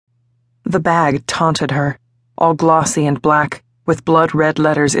The bag taunted her, all glossy and black, with blood-red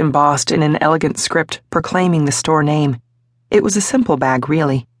letters embossed in an elegant script proclaiming the store name. It was a simple bag,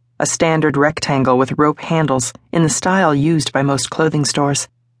 really, a standard rectangle with rope handles in the style used by most clothing stores,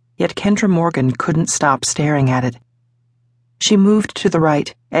 yet Kendra Morgan couldn't stop staring at it. She moved to the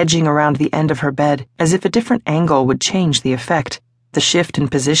right, edging around the end of her bed, as if a different angle would change the effect. The shift in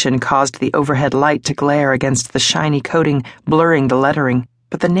position caused the overhead light to glare against the shiny coating, blurring the lettering,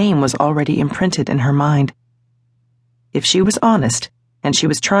 but the name was already imprinted in her mind. If she was honest, and she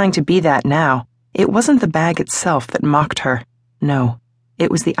was trying to be that now, it wasn't the bag itself that mocked her. No,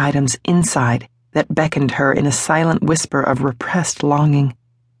 it was the items inside that beckoned her in a silent whisper of repressed longing.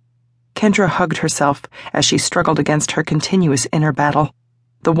 Kendra hugged herself as she struggled against her continuous inner battle,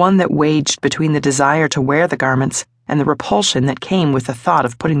 the one that waged between the desire to wear the garments and the repulsion that came with the thought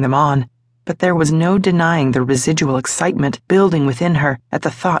of putting them on. But there was no denying the residual excitement building within her at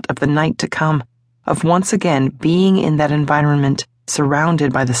the thought of the night to come, of once again being in that environment,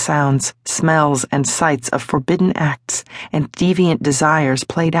 surrounded by the sounds, smells, and sights of forbidden acts and deviant desires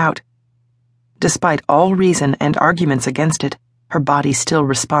played out. Despite all reason and arguments against it, her body still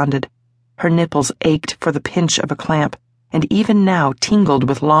responded. Her nipples ached for the pinch of a clamp, and even now tingled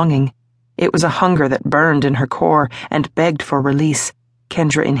with longing. It was a hunger that burned in her core and begged for release.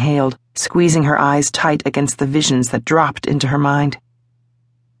 Kendra inhaled, squeezing her eyes tight against the visions that dropped into her mind.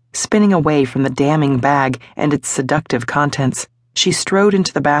 Spinning away from the damning bag and its seductive contents, she strode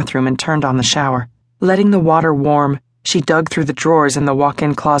into the bathroom and turned on the shower. Letting the water warm, she dug through the drawers in the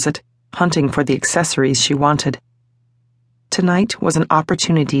walk-in closet, hunting for the accessories she wanted. Tonight was an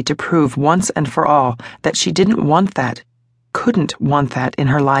opportunity to prove once and for all that she didn't want that, couldn't want that in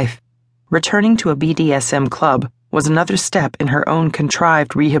her life. Returning to a BDSM club was another step in her own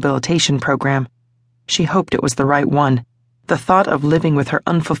contrived rehabilitation program. She hoped it was the right one. The thought of living with her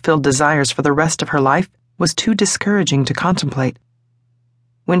unfulfilled desires for the rest of her life was too discouraging to contemplate.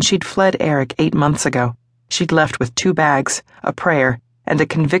 When she'd fled Eric 8 months ago, she'd left with 2 bags, a prayer, and a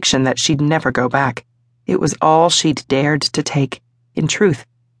conviction that she'd never go back. It was all she'd dared to take. In truth,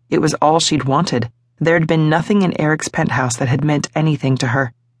 it was all she'd wanted. There'd been nothing in Eric's penthouse that had meant anything to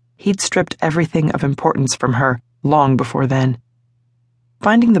her. He'd stripped everything of importance from her long before then.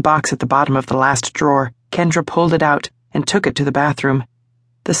 Finding the box at the bottom of the last drawer, Kendra pulled it out and took it to the bathroom.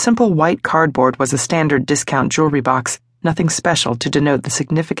 The simple white cardboard was a standard discount jewelry box, nothing special to denote the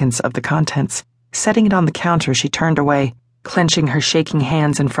significance of the contents. Setting it on the counter, she turned away, clenching her shaking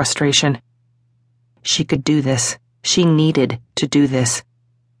hands in frustration. She could do this. She needed to do this.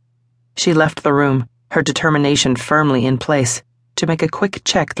 She left the room, her determination firmly in place, to make a quick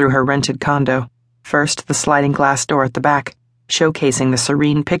check through her rented condo. First, the sliding glass door at the back, showcasing the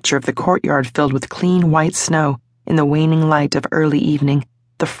serene picture of the courtyard filled with clean white snow in the waning light of early evening.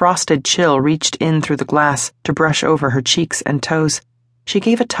 The frosted chill reached in through the glass to brush over her cheeks and toes. She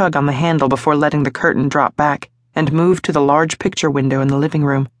gave a tug on the handle before letting the curtain drop back and moved to the large picture window in the living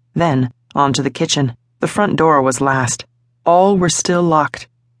room, then on to the kitchen. The front door was last. All were still locked,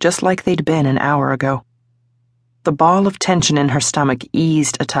 just like they'd been an hour ago. The ball of tension in her stomach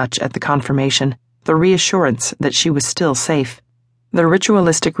eased a touch at the confirmation, the reassurance that she was still safe. The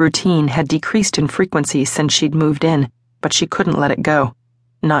ritualistic routine had decreased in frequency since she'd moved in, but she couldn't let it go.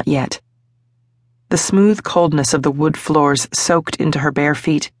 Not yet. The smooth coldness of the wood floors soaked into her bare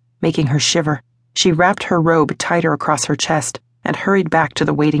feet, making her shiver. She wrapped her robe tighter across her chest and hurried back to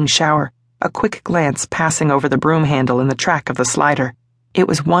the waiting shower, a quick glance passing over the broom handle in the track of the slider. It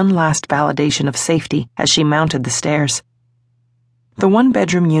was one last validation of safety as she mounted the stairs. The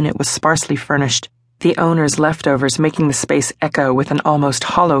one-bedroom unit was sparsely furnished, the owner's leftovers making the space echo with an almost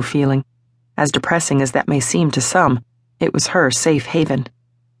hollow feeling. As depressing as that may seem to some, it was her safe haven.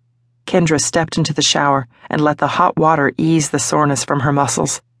 Kendra stepped into the shower and let the hot water ease the soreness from her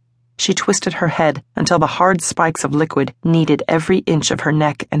muscles. She twisted her head until the hard spikes of liquid kneaded every inch of her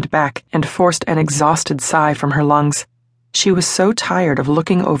neck and back and forced an exhausted sigh from her lungs. She was so tired of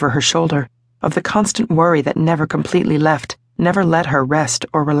looking over her shoulder, of the constant worry that never completely left, never let her rest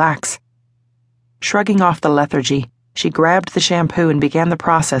or relax. Shrugging off the lethargy, she grabbed the shampoo and began the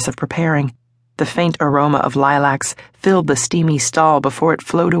process of preparing. The faint aroma of lilacs filled the steamy stall before it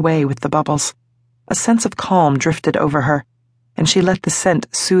flowed away with the bubbles. A sense of calm drifted over her, and she let the scent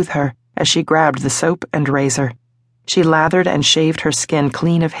soothe her as she grabbed the soap and razor. She lathered and shaved her skin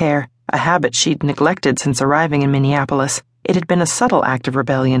clean of hair, a habit she'd neglected since arriving in Minneapolis. It had been a subtle act of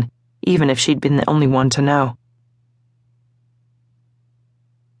rebellion, even if she'd been the only one to know.